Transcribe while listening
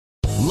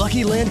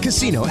Lucky Land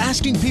Casino,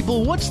 asking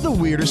people, what's the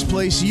weirdest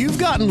place you've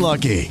gotten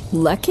lucky?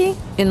 Lucky?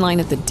 In line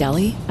at the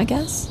deli, I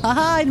guess?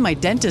 Aha, in my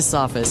dentist's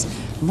office.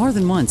 More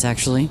than once,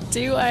 actually.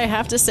 Do I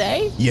have to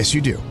say? Yes,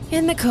 you do.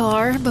 In the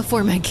car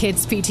before my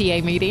kids'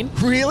 PTA meeting.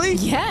 Really?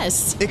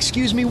 Yes.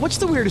 Excuse me, what's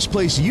the weirdest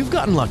place you've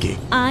gotten lucky?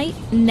 I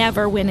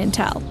never win and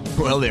tell.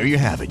 Well, there you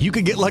have it. You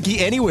can get lucky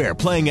anywhere,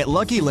 playing at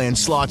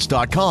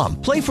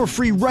LuckyLandSlots.com. Play for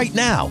free right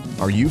now.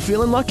 Are you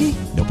feeling lucky?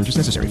 No purchase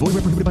necessary. Void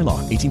where prohibited by law.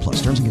 18+.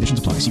 Terms and conditions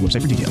apply. See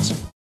website for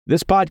details.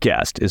 This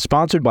podcast is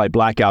sponsored by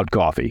Blackout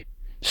Coffee.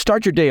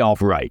 Start your day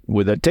off right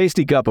with a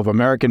tasty cup of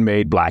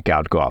American-made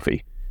Blackout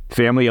Coffee.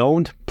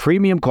 Family-owned,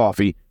 premium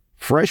coffee,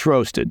 fresh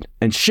roasted,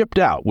 and shipped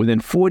out within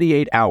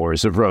 48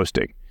 hours of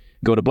roasting.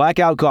 Go to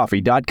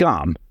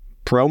blackoutcoffee.com,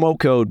 promo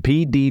code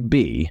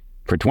PDB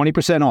for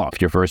 20% off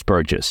your first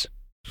purchase.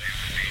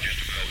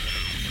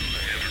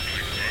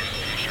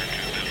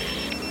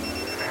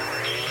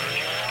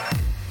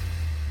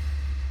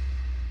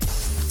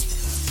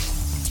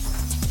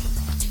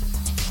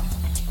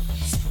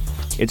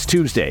 It's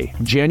Tuesday,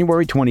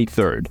 January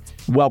 23rd.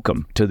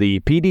 Welcome to the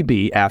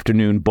PDB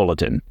Afternoon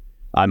Bulletin.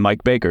 I'm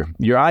Mike Baker,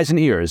 your eyes and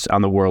ears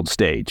on the world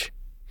stage.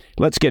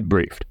 Let's get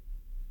briefed.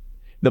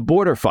 The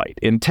border fight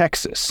in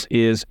Texas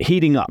is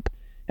heating up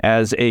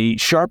as a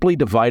sharply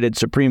divided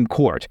Supreme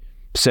Court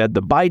said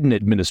the Biden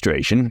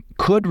administration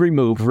could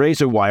remove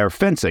razor wire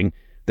fencing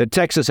that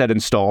Texas had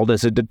installed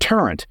as a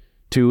deterrent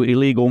to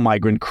illegal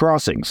migrant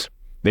crossings.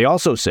 They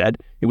also said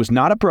it was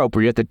not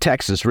appropriate that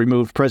Texas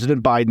remove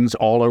President Biden's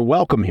all are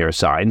welcome here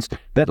signs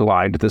that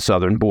lined the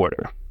southern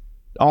border.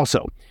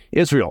 Also,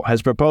 Israel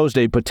has proposed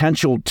a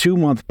potential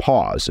 2-month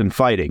pause in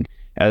fighting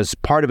as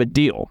part of a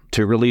deal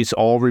to release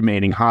all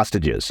remaining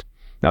hostages.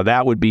 Now,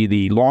 that would be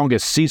the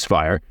longest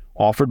ceasefire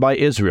offered by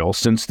Israel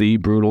since the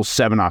brutal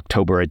 7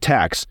 October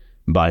attacks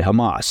by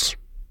Hamas.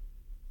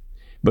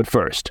 But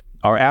first,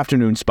 our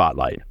afternoon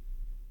spotlight.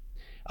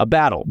 A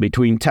battle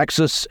between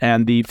Texas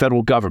and the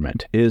federal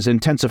government is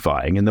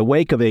intensifying in the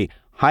wake of a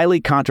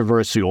highly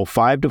controversial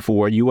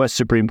 5-4 U.S.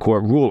 Supreme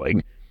Court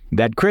ruling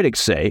that critics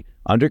say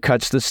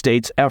undercuts the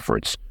state's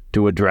efforts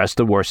to address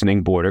the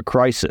worsening border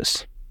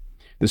crisis.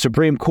 The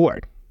Supreme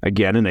Court,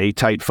 again in a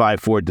tight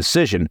 5-4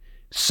 decision,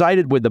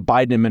 sided with the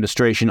Biden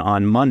administration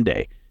on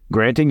Monday,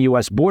 granting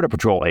U.S. Border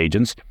Patrol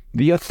agents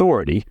the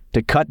authority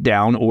to cut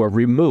down or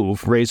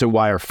remove razor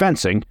wire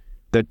fencing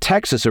that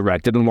Texas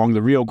erected along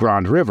the Rio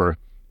Grande River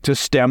to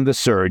stem the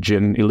surge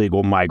in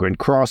illegal migrant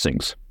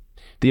crossings.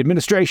 The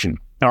administration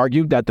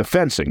argued that the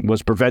fencing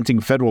was preventing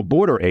federal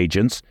border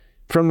agents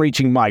from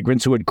reaching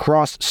migrants who had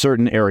crossed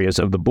certain areas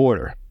of the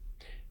border.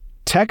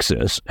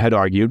 Texas had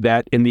argued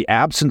that in the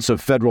absence of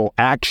federal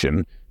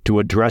action to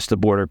address the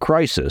border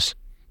crisis,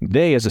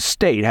 they as a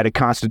state had a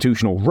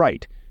constitutional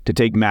right to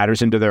take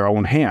matters into their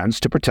own hands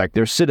to protect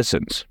their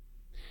citizens.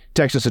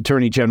 Texas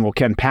Attorney General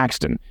Ken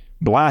Paxton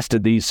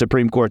blasted the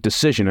Supreme Court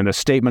decision in a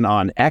statement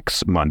on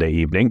X Monday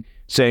evening,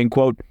 saying,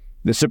 quote,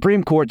 "The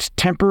Supreme Court's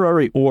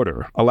temporary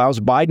order allows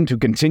Biden to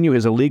continue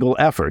his illegal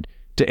effort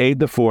to aid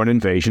the foreign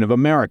invasion of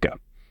America.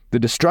 The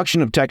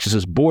destruction of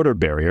Texas's border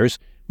barriers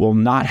will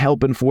not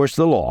help enforce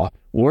the law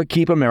or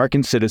keep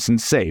American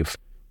citizens safe.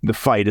 The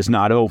fight is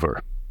not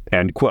over."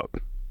 End quote.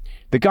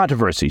 The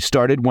controversy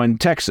started when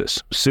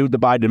Texas sued the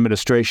Biden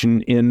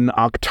administration in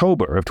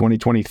October of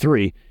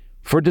 2023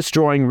 for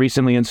destroying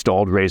recently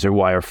installed razor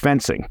wire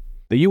fencing.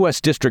 The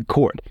U.S. District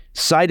Court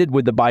sided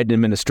with the Biden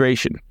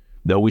administration,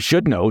 though we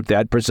should note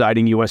that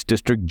presiding U.S.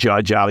 District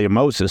Judge Ali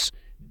Moses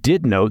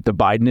did note the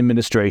Biden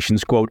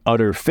administration's, quote,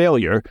 utter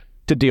failure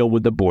to deal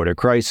with the border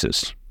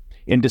crisis.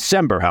 In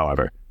December,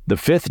 however, the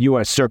Fifth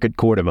U.S. Circuit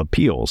Court of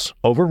Appeals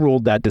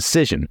overruled that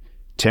decision,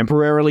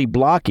 temporarily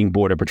blocking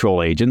Border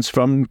Patrol agents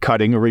from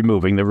cutting or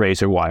removing the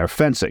razor wire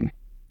fencing.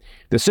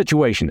 The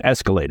situation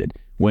escalated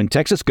when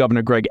Texas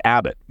Governor Greg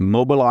Abbott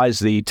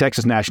mobilized the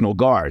Texas National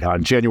Guard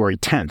on January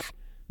 10th,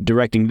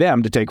 directing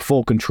them to take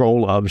full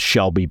control of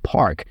Shelby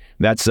Park.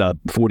 That's a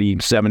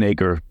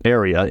 47-acre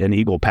area in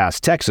Eagle Pass,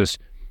 Texas,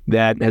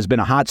 that has been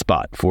a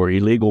hotspot for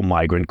illegal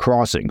migrant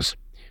crossings.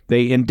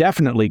 They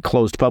indefinitely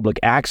closed public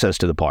access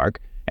to the park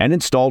and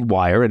installed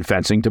wire and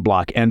fencing to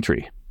block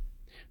entry.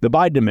 The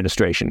Biden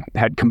administration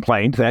had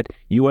complained that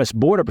U.S.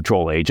 Border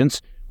Patrol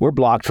agents were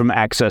blocked from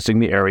accessing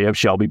the area of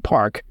Shelby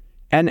Park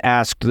and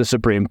asked the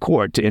Supreme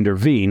Court to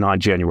intervene on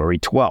January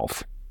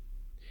 12th.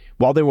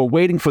 While they were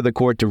waiting for the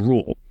court to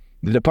rule,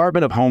 the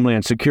Department of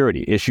Homeland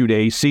Security issued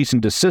a cease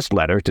and desist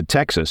letter to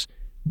Texas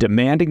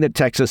demanding that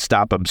Texas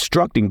stop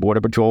obstructing Border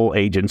Patrol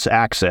agents'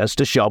 access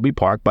to Shelby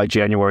Park by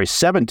January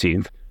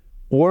 17th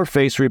or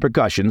face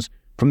repercussions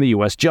from the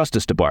U.S.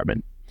 Justice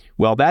Department.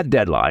 Well, that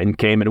deadline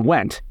came and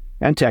went,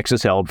 and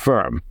Texas held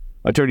firm.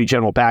 Attorney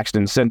General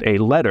Paxton sent a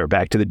letter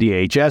back to the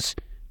DHS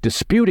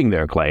disputing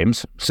their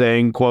claims,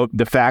 saying, quote,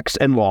 "The facts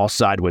and law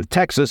side with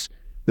Texas.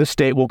 The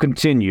state will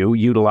continue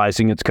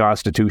utilizing its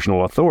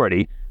constitutional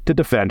authority to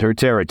defend her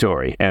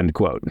territory," end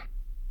quote.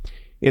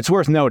 It's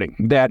worth noting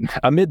that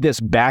amid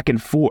this back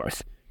and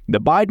forth, the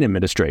Biden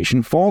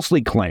administration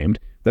falsely claimed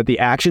that the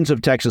actions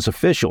of Texas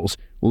officials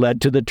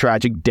led to the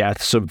tragic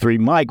deaths of 3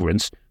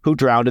 migrants who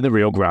drowned in the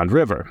Rio Grande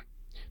River.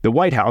 The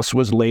White House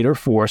was later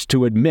forced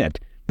to admit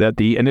that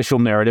the initial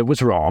narrative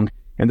was wrong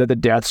and that the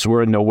deaths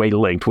were in no way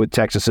linked with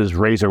Texas's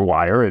razor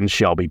wire in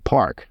Shelby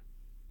Park.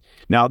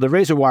 Now, the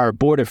razor wire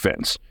border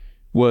fence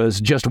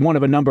was just one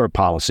of a number of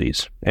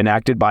policies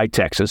enacted by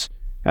Texas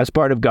as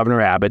part of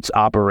Governor Abbott's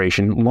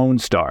Operation Lone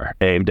Star,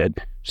 aimed at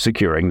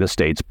securing the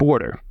state's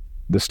border.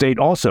 The state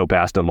also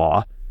passed a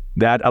law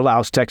that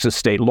allows Texas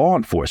state law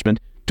enforcement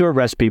to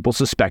arrest people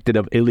suspected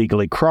of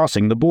illegally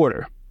crossing the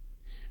border.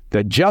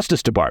 The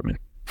Justice Department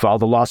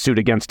filed a lawsuit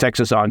against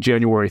Texas on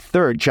January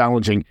 3rd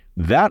challenging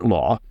that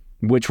law,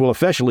 which will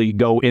officially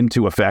go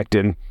into effect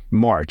in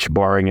March,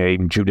 barring a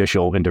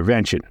judicial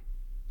intervention.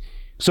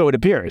 So it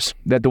appears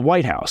that the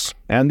White House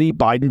and the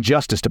Biden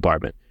Justice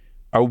Department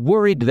are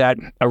worried that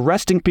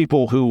arresting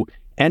people who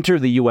enter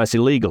the U.S.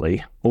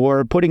 illegally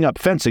or putting up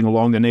fencing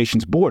along the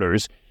nation's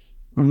borders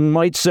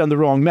might send the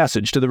wrong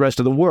message to the rest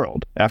of the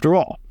world. After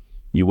all,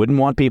 you wouldn't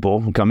want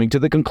people coming to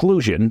the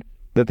conclusion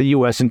that the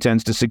U.S.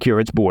 intends to secure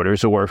its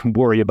borders or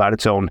worry about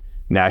its own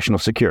national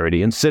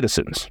security and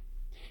citizens.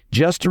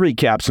 Just to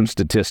recap some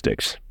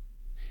statistics.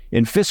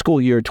 In fiscal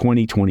year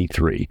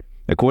 2023,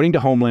 according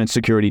to Homeland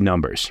Security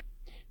numbers,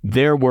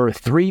 there were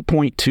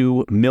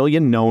 3.2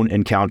 million known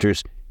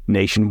encounters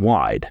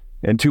nationwide,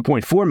 and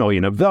 2.4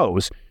 million of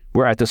those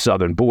were at the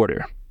southern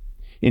border.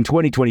 In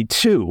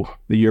 2022,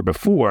 the year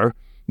before,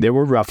 there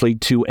were roughly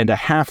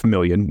 2.5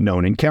 million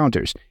known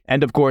encounters.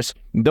 And of course,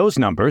 those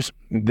numbers,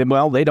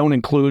 well, they don't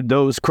include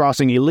those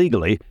crossing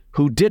illegally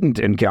who didn't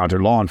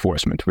encounter law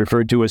enforcement,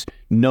 referred to as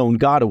known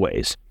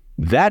gotaways.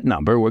 That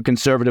number would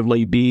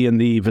conservatively be in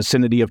the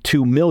vicinity of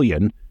 2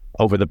 million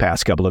over the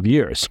past couple of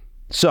years.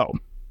 So,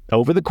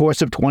 over the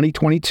course of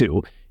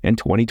 2022 and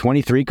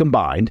 2023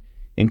 combined,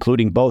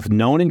 including both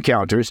known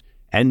encounters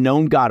and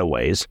known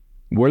gotaways,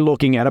 we're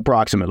looking at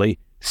approximately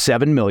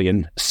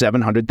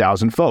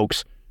 7,700,000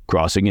 folks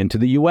crossing into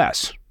the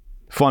U.S.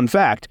 Fun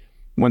fact,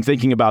 when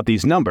thinking about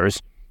these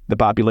numbers, the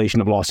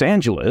population of Los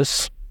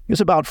Angeles is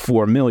about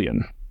 4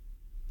 million.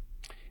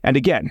 And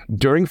again,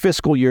 during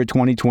fiscal year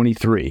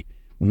 2023,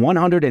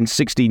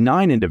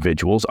 169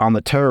 individuals on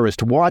the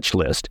terrorist watch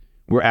list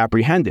were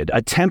apprehended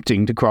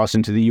attempting to cross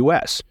into the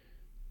U.S.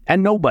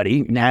 And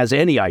nobody has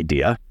any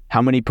idea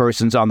how many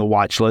persons on the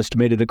watch list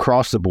made it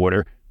across the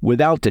border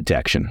without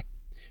detection.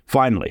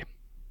 Finally,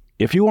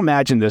 if you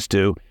imagine this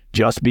to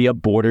just be a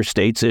border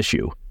states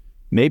issue,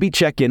 maybe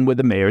check in with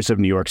the mayors of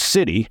New York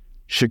City,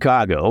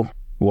 Chicago,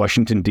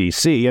 Washington,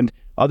 D.C., and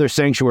other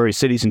sanctuary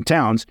cities and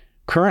towns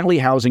currently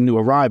housing new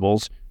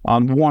arrivals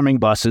on warming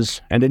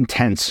buses and in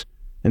tents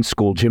and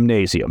school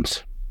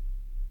gymnasiums.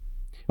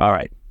 All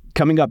right,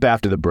 coming up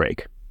after the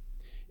break.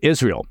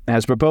 Israel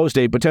has proposed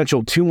a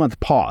potential 2-month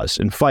pause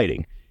in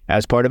fighting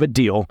as part of a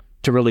deal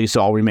to release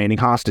all remaining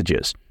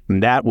hostages.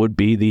 And that would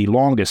be the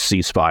longest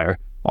ceasefire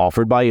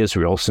offered by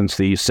Israel since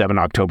the 7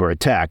 October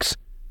attacks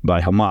by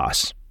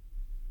Hamas.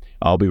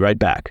 I'll be right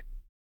back.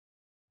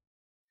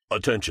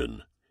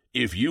 Attention.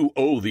 If you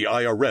owe the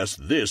IRS,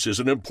 this is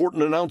an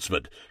important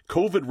announcement.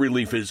 COVID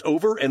relief is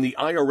over and the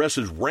IRS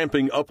is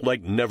ramping up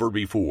like never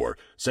before,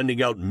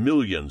 sending out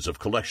millions of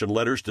collection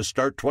letters to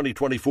start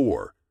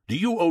 2024. Do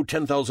you owe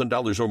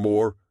 $10,000 or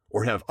more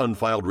or have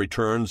unfiled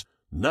returns?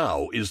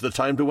 Now is the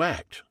time to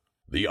act.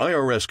 The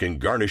IRS can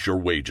garnish your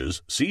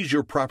wages, seize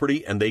your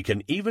property, and they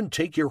can even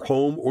take your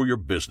home or your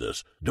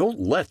business.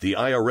 Don't let the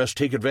IRS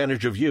take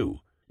advantage of you.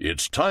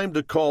 It's time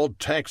to call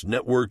Tax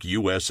Network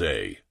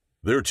USA.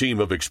 Their team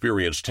of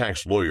experienced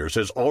tax lawyers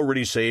has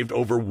already saved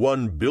over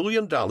 $1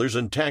 billion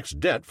in tax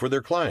debt for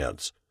their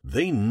clients.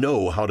 They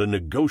know how to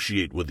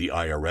negotiate with the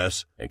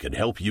IRS and can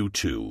help you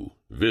too.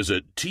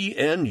 Visit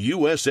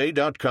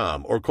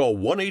tnusa.com or call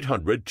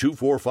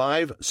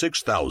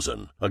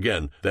 1-800-245-6000.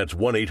 Again, that's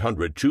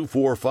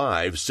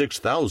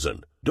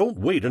 1-800-245-6000. Don't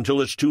wait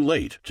until it's too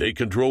late. Take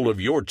control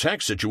of your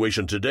tax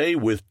situation today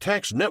with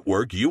Tax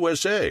Network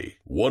USA.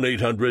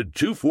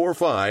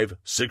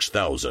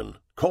 1-800-245-6000.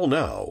 Call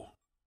now.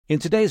 In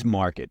today's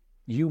market,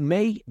 you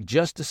may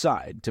just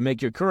decide to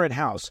make your current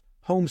house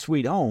home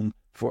sweet home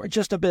for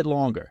just a bit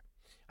longer.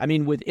 I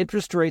mean, with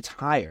interest rates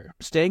higher,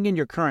 staying in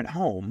your current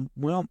home,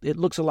 well, it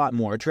looks a lot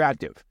more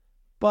attractive.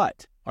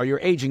 But are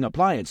your aging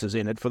appliances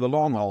in it for the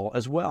long haul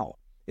as well?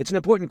 It's an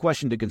important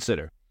question to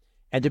consider.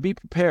 And to be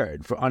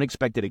prepared for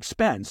unexpected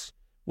expense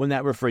when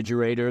that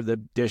refrigerator, the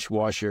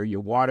dishwasher,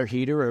 your water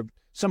heater, or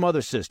some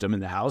other system in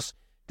the house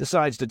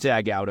decides to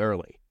tag out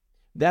early.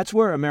 That's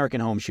where American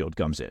Home Shield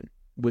comes in.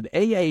 With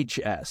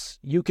AHS,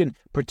 you can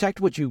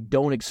protect what you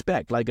don't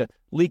expect, like a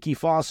leaky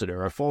faucet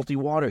or a faulty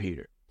water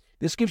heater.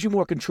 This gives you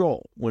more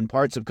control when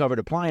parts of covered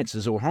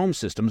appliances or home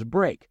systems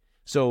break,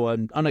 so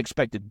an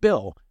unexpected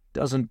bill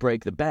doesn't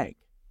break the bank.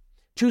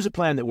 Choose a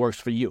plan that works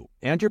for you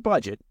and your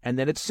budget, and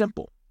then it's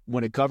simple.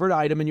 When a covered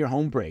item in your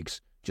home breaks,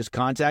 just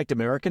contact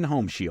American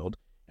Home Shield,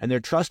 and their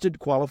trusted,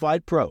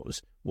 qualified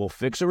pros will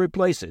fix or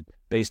replace it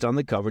based on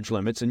the coverage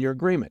limits in your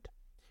agreement.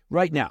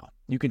 Right now,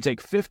 you can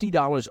take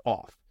 $50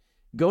 off.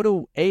 Go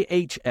to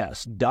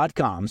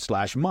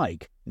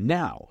ahs.com/Mike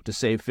now to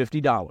save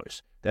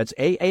 $50. That's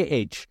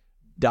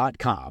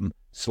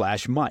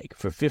aah.com/Mike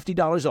for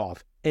 $50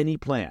 off any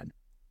plan.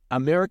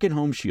 American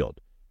Home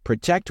Shield.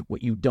 Protect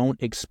what you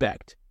don't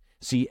expect.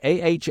 See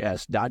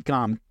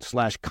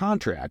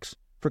ahs.com/contracts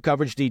for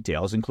coverage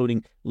details,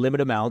 including limit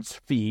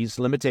amounts, fees,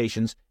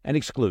 limitations, and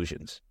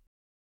exclusions.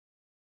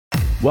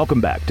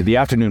 Welcome back to the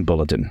Afternoon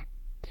Bulletin.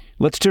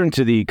 Let's turn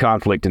to the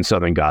conflict in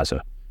southern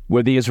Gaza,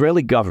 where the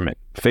Israeli government,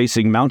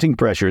 facing mounting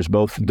pressures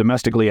both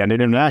domestically and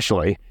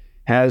internationally,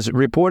 has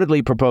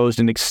reportedly proposed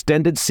an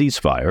extended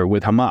ceasefire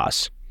with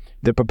Hamas.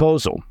 The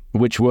proposal,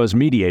 which was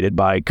mediated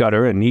by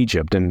Qatar and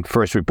Egypt and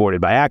first reported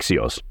by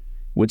Axios,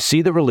 would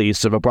see the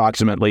release of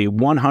approximately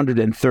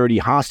 130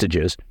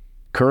 hostages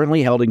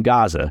currently held in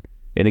Gaza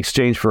in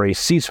exchange for a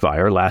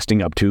ceasefire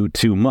lasting up to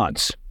 2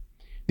 months.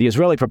 The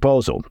Israeli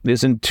proposal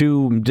isn't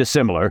too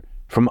dissimilar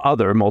from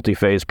other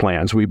multi-phase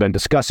plans we've been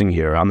discussing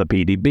here on the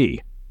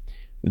PDB.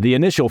 The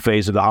initial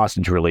phase of the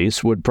hostage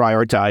release would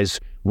prioritize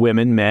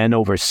women, men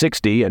over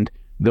 60, and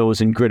those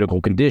in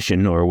critical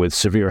condition or with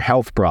severe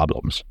health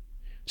problems.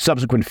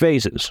 Subsequent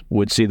phases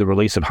would see the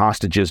release of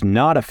hostages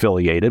not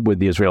affiliated with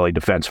the Israeli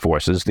Defense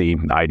Forces, the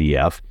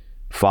IDF,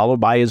 followed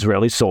by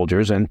Israeli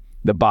soldiers and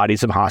the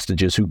bodies of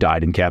hostages who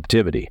died in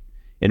captivity.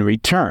 In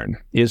return,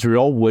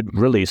 Israel would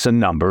release a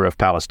number of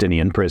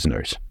Palestinian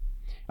prisoners.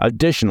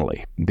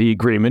 Additionally, the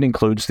agreement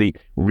includes the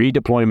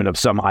redeployment of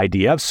some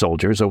IDF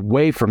soldiers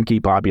away from key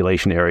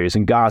population areas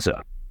in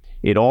Gaza.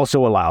 It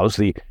also allows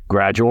the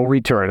gradual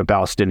return of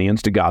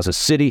Palestinians to Gaza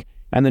City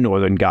and the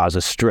northern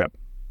Gaza Strip.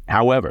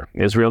 However,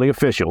 Israeli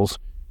officials,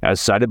 as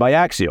cited by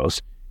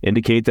Axios,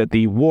 indicate that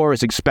the war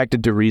is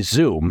expected to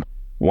resume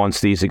once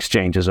these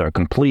exchanges are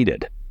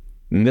completed.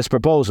 And this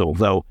proposal,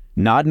 though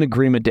not an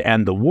agreement to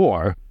end the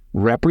war,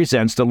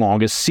 represents the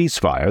longest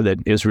ceasefire that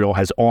Israel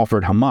has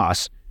offered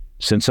Hamas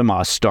since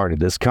Hamas started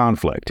this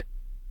conflict.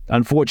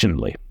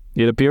 Unfortunately,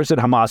 it appears that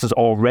Hamas has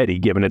already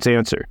given its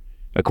answer.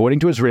 According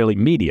to Israeli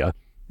media,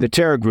 the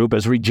terror group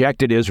has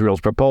rejected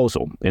Israel's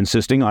proposal,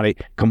 insisting on a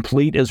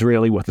complete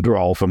Israeli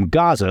withdrawal from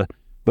Gaza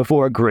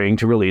before agreeing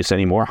to release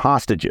any more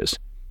hostages.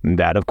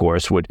 That, of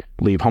course, would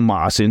leave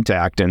Hamas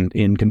intact and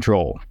in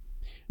control.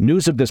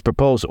 News of this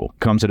proposal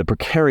comes at a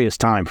precarious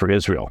time for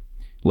Israel.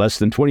 Less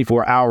than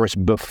 24 hours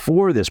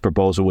before this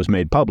proposal was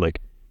made public,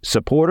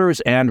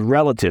 supporters and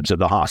relatives of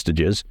the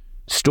hostages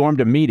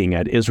stormed a meeting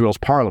at Israel's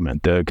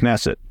parliament, the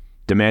Knesset,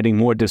 demanding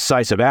more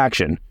decisive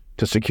action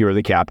to secure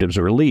the captives'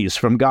 release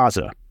from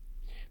Gaza.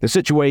 The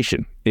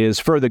situation is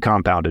further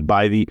compounded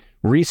by the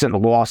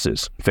recent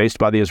losses faced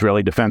by the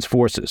Israeli Defense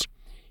Forces.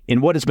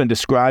 In what has been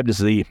described as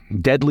the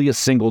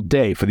deadliest single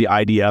day for the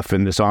IDF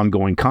in this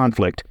ongoing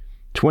conflict,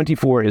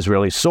 24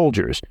 Israeli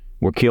soldiers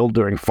were killed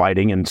during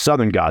fighting in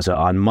southern Gaza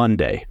on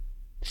Monday.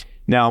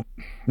 Now,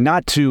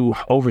 not to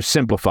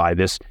oversimplify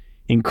this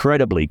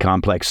incredibly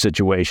complex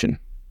situation,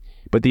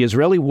 but the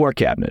Israeli War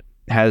Cabinet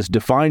has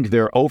defined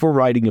their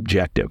overriding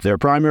objective, their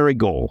primary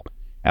goal,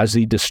 as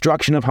the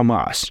destruction of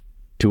Hamas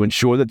to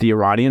ensure that the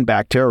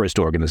Iranian-backed terrorist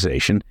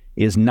organization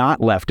is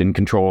not left in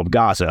control of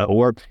Gaza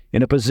or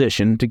in a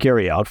position to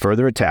carry out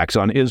further attacks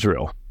on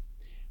Israel.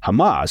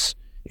 Hamas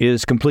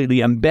is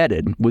completely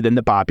embedded within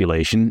the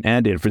population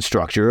and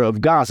infrastructure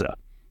of Gaza,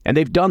 and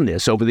they've done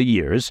this over the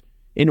years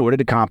in order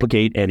to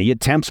complicate any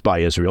attempts by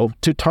Israel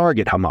to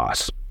target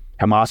Hamas.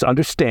 Hamas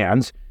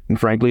understands and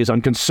frankly is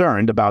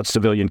unconcerned about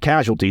civilian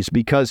casualties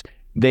because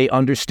they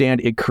understand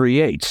it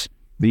creates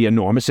the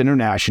enormous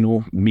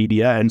international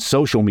media and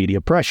social media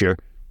pressure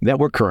that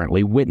we're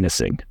currently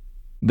witnessing.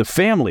 The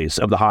families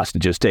of the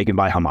hostages taken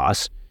by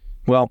Hamas,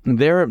 well,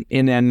 they're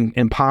in an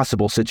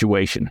impossible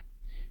situation.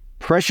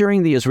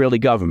 Pressuring the Israeli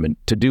government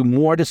to do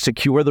more to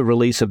secure the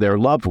release of their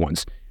loved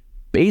ones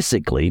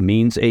basically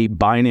means a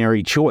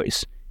binary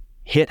choice.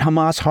 Hit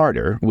Hamas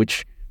harder,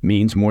 which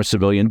means more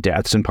civilian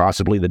deaths and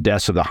possibly the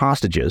deaths of the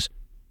hostages,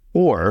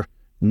 or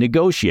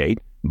negotiate,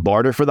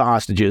 barter for the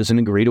hostages, and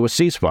agree to a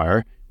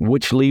ceasefire,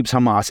 which leaves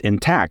Hamas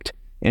intact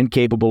and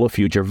capable of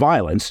future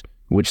violence,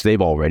 which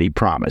they've already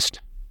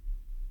promised.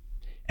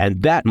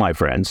 And that, my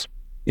friends,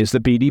 is the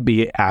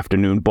PDB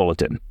Afternoon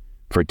Bulletin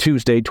for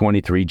Tuesday,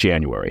 23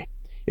 January.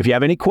 If you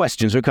have any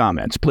questions or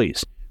comments,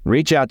 please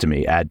reach out to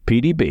me at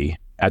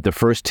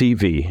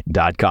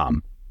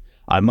pdb@thefirsttv.com.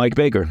 I'm Mike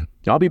Baker.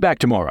 I'll be back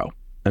tomorrow.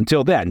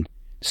 Until then,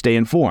 stay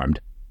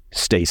informed,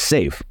 stay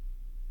safe,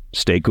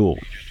 stay cool.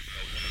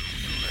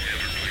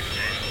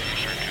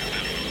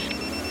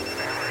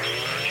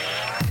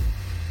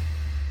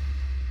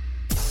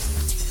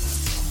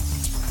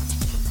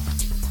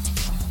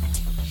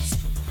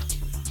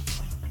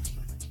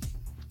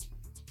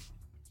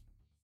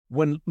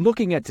 When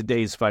looking at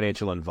today's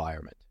financial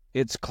environment,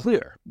 it's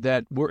clear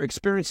that we're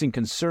experiencing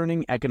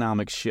concerning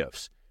economic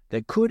shifts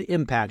that could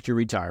impact your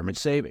retirement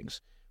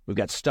savings. We've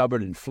got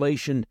stubborn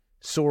inflation,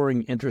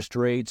 soaring interest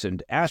rates,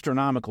 and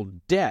astronomical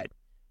debt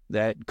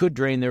that could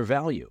drain their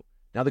value.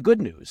 Now, the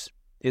good news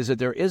is that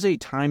there is a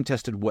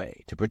time-tested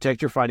way to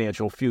protect your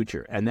financial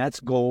future, and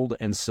that's gold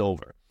and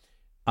silver.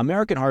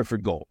 American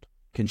Hartford Gold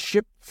can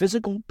ship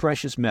physical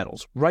precious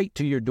metals right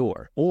to your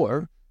door,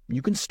 or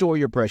you can store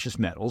your precious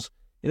metals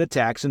in a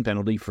tax and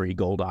penalty-free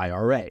gold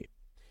IRA.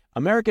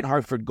 American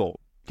Hartford Gold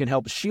can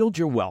help shield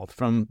your wealth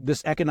from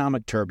this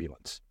economic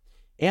turbulence.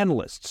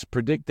 Analysts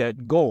predict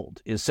that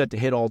gold is set to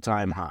hit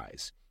all-time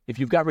highs. If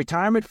you've got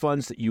retirement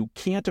funds that you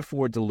can't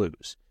afford to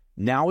lose,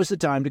 now is the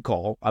time to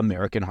call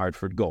American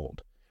Hartford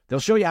Gold. They'll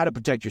show you how to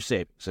protect your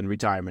savings and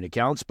retirement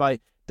accounts by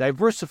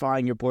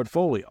diversifying your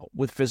portfolio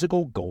with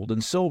physical gold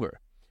and silver,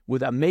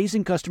 with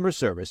amazing customer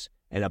service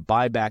and a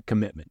buyback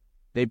commitment.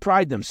 They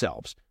pride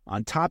themselves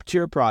on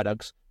top-tier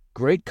products,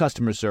 great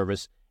customer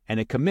service, and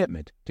a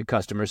commitment to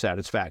customer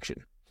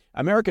satisfaction.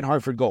 American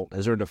Hartford Gold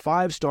has earned a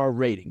 5-star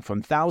rating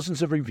from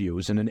thousands of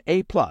reviews and an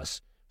A+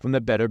 from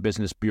the Better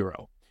Business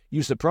Bureau.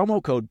 Use the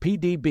promo code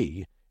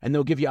PDB, and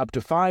they'll give you up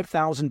to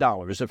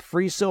 $5,000 of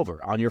free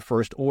silver on your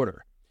first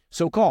order.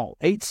 So call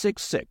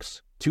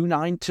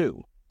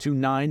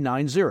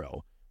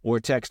 866-292-2990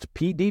 or text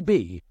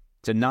PDB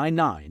to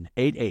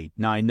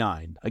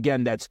 998899.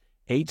 Again, that's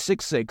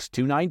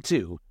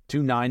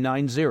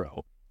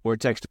 866-292-2990 or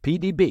text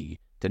PDB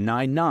to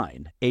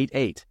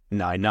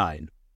 998899.